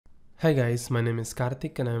Hi guys, my name is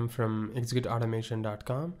Karthik and I'm from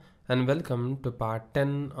executeautomation.com and welcome to part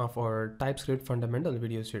 10 of our TypeScript fundamental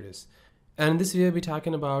video series. And this video we'll be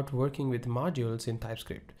talking about working with modules in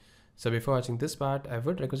TypeScript. So before watching this part, I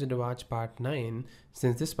would request you to watch part 9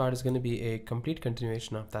 since this part is going to be a complete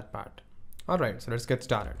continuation of that part. Alright, so let's get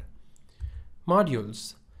started.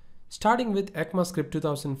 Modules. Starting with ECMAScript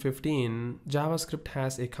 2015, JavaScript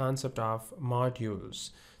has a concept of modules.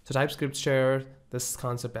 So TypeScript shares this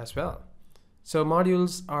concept as well. So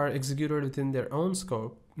modules are executed within their own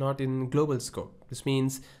scope, not in global scope. This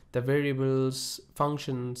means the variables,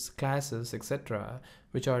 functions, classes, etc.,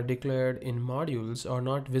 which are declared in modules are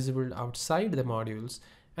not visible outside the modules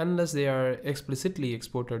unless they are explicitly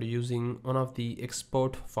exported using one of the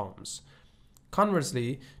export forms.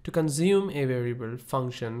 Conversely, to consume a variable,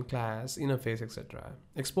 function, class, interface, etc.,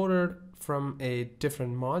 exported from a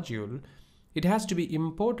different module, it has to be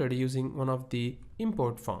imported using one of the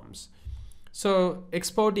import forms. So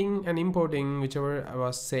exporting and importing, whichever I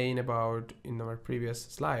was saying about in our previous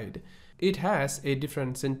slide, it has a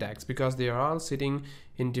different syntax because they are all sitting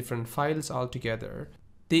in different files altogether.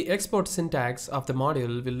 The export syntax of the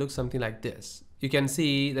module will look something like this. You can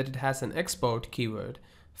see that it has an export keyword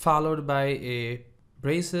followed by a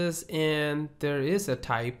braces and there is a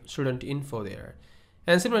type student info there.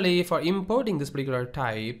 And similarly, for importing this particular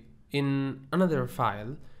type in another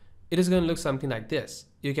file, it is going to look something like this.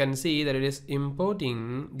 You can see that it is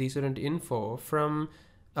importing the student info from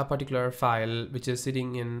a particular file which is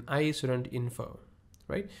sitting in iStudentInfo,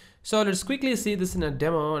 right? So let's quickly see this in a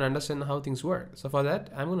demo and understand how things work. So for that,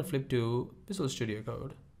 I'm going to flip to Visual Studio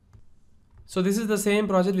Code. So this is the same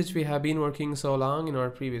project which we have been working so long in our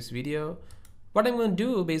previous video. What I'm going to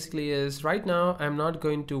do basically is right now I'm not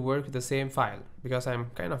going to work with the same file because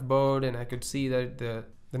I'm kind of bored and I could see that the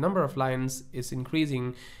number of lines is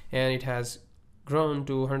increasing and it has grown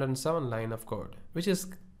to 107 line of code, which is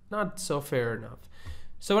not so fair enough.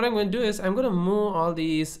 So what I'm going to do is I'm going to move all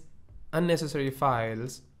these unnecessary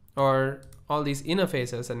files or all these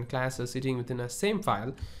interfaces and classes sitting within a same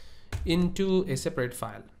file into a separate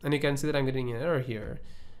file. And you can see that I'm getting an error here.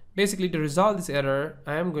 Basically, to resolve this error,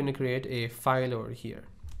 I am going to create a file over here.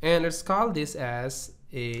 And let's call this as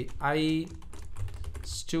a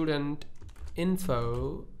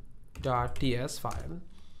iStudentInfo.ts file.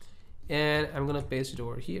 And I'm going to paste it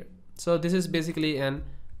over here. So this is basically an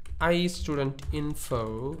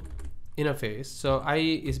iStudentInfo interface. So I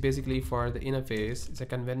is basically for the interface. It's a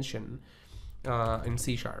convention in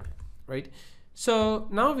C#, right? So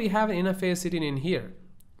now we have an interface sitting in here.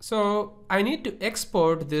 So I need to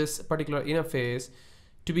export this particular interface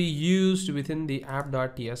to be used within the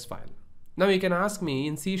app.ts file. Now you can ask me,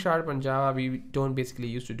 in C# and Java we don't basically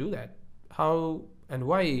used to do that. How and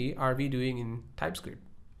why are we doing in TypeScript?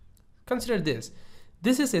 Consider this.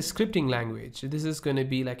 This is a scripting language. This is going to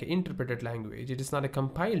be like an interpreted language. It is not a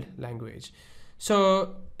compiled language.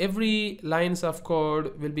 So every lines of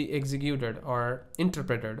code will be executed or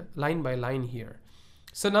interpreted line by line here.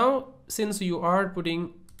 So now since you are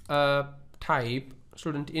putting a type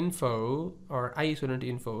student info or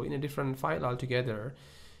iStudentInfo in a different file altogether,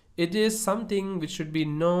 it is something which should be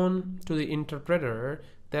known to the interpreter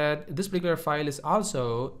that this particular file is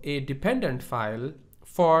also a dependent file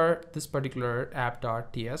for this particular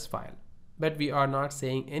app.ts file. But we are not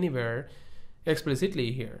saying anywhere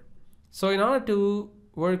explicitly here. So in order to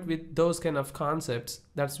work with those kind of concepts,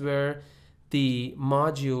 that's where the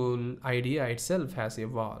module idea itself has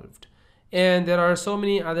evolved. And there are so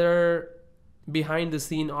many other behind the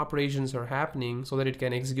scene operations are happening so that it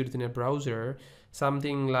can execute within a browser.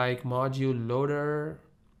 Something like module loader.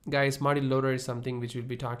 Guys, module loader is something which we'll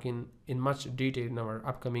be talking in much detail in our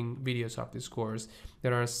upcoming videos of this course.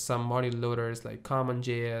 There are some module loaders like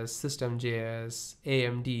CommonJS, System.js,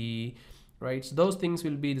 AMD, right? So those things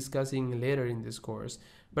we'll be discussing later in this course.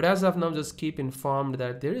 But as of now, just keep informed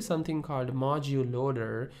that there is something called module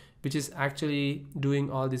loader, which is actually doing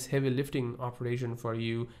all this heavy lifting operation for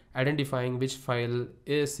you, identifying which file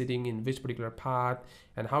is sitting in which particular path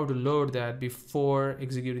and how to load that before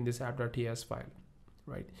executing this app.ts file,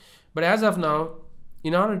 right? But as of now,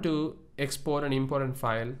 in order to export an important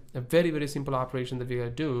file, a very simple operation that we gotta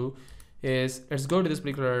do is let's go to this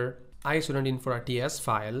particular iStudentInfo.ts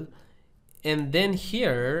file, and then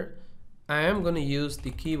here I am going to use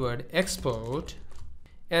the keyword export,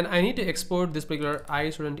 and I need to export this particular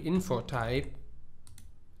iStudentInfo type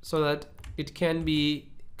so that it can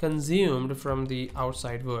be consumed from the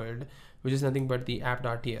outside world, which is nothing but the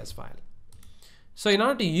app.ts file. So in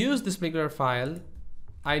order to use this particular file,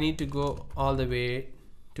 I need to go all the way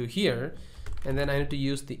to here, and then I need to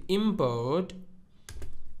use the import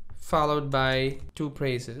followed by two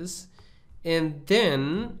braces, and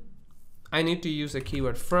then I need to use a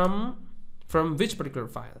keyword from which particular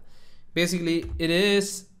file. Basically it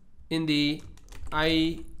is in the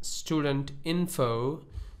iStudentInfo,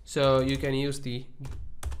 so you can use the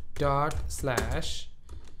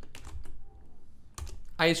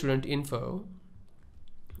 /iStudentInfo,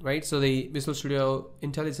 right? So the Visual Studio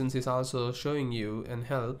Intelligence is also showing you and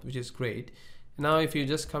help, which is great. Now if you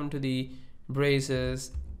just come to the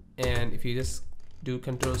braces and if you just do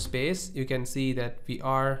control space, you can see that we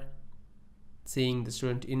are seeing the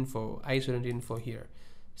student info, iStudentInfo here.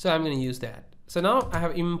 So I'm going to use that. So now I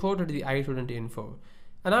have imported the iStudentInfo,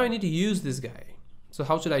 and now I need to use this guy. So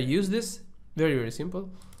how should I use this? Very, very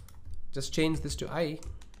simple. Just change this to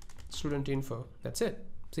iStudentInfo. That's it.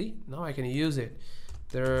 See, now I can use it.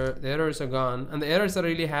 The errors are gone, and the errors are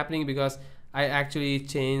really happening because I actually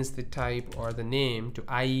changed the type or the name to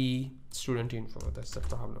iStudentInfo. That's the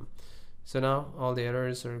problem. So now all the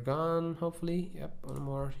errors are gone, hopefully. Yep, one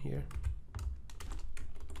more here.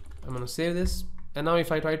 I'm gonna save this, and now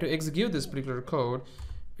if I try to execute this particular code,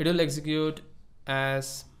 it will execute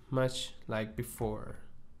as much like before,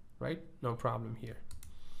 right? No problem here.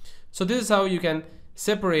 So this is how you can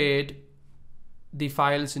separate the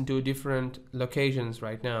files into different locations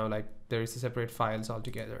right now. Like there is a separate files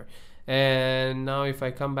altogether. And now if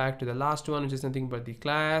I come back to the last one, which is nothing but the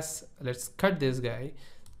class, let's cut this guy,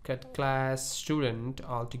 cut class student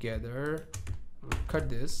altogether, cut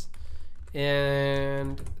this,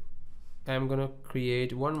 and I'm gonna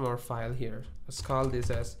create one more file here. Let's call this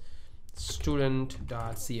as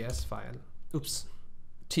student.cs file. Oops,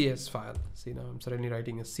 TS file. See, now I'm suddenly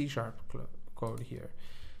writing a C# code here.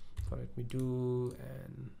 So let me do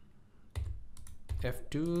an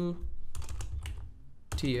F2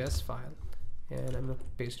 TS file, and I'm gonna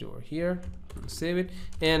paste it over here and save it,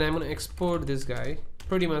 and I'm gonna export this guy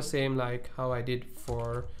pretty much same like how I did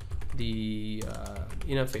for the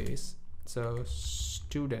interface. So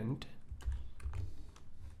student,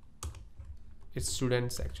 it's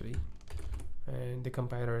students actually, and the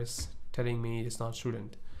compiler is telling me it's not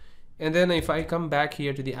student. And then if I come back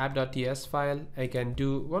here to the app.ts file, I can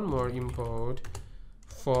do one more import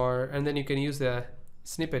for, and then you can use the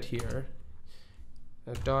snippet here,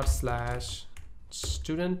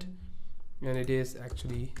 /student, and it is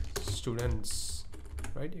actually students,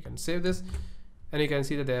 right? You can save this, and you can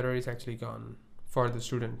see that the error is actually gone for the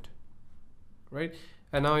student, right?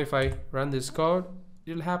 And now if I run this code,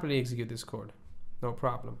 it'll happily execute this code, no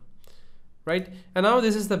problem, right? And now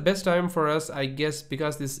this is the best time for us, I guess,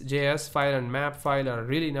 because this JS file and map file are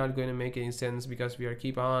really not going to make any sense because we are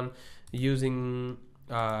keep on using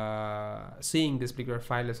seeing this particular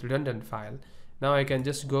file as redundant file. Now I can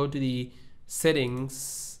just go to the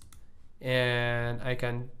settings and I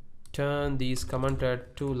can turn these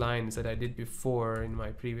commented two lines that I did before in my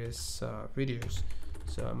previous videos.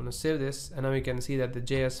 So I'm going to save this, and now we can see that the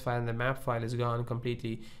JS file and the map file is gone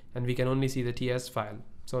completely, and we can only see the TS file.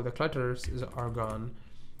 So the clutters are gone,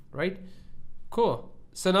 right? Cool.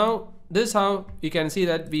 So now this is how you can see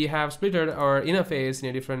that we have splitted our interface in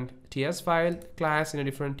a different TS file, class in a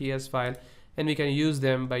different TS file, and we can use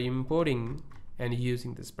them by importing and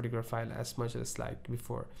using this particular file as much as like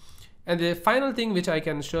before. And the final thing which I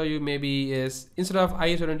can show you maybe is, instead of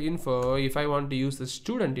iStudentInfo, if I want to use the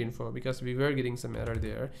student info, because we were getting some error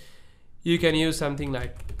there, you can use something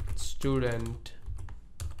like student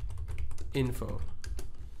info,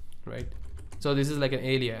 right? So this is like an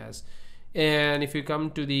alias. And if you come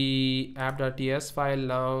to the app.ts file,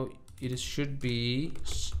 now it should be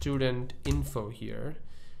student info here,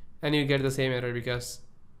 and you get the same error because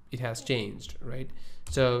it has changed, right?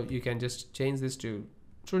 So you can just change this to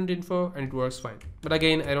student info and it works fine. But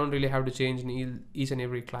again, I don't really have to change in each and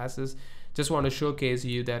every classes. Just want to showcase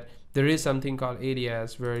you that there is something called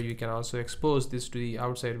alias where you can also expose this to the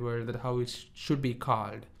outside world, that how it should be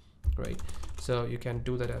called, right? So you can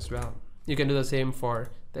do that as well. You can do the same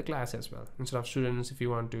for the class as well. Instead of students, if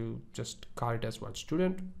you want to just call it as what,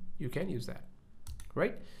 student, you can use that,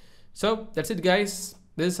 right? So that's it, guys.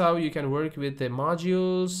 This is how you can work with the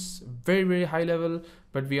modules, very, very high level,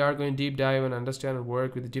 but we are going to deep dive and understand and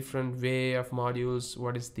work with a different way of modules.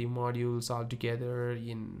 What is the modules altogether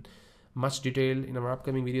in much detail in our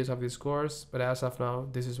upcoming videos of this course. But as of now,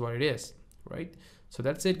 this is what it is, right? So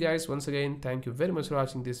that's it, guys. Once again, thank you very much for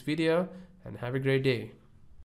watching this video and have a great day.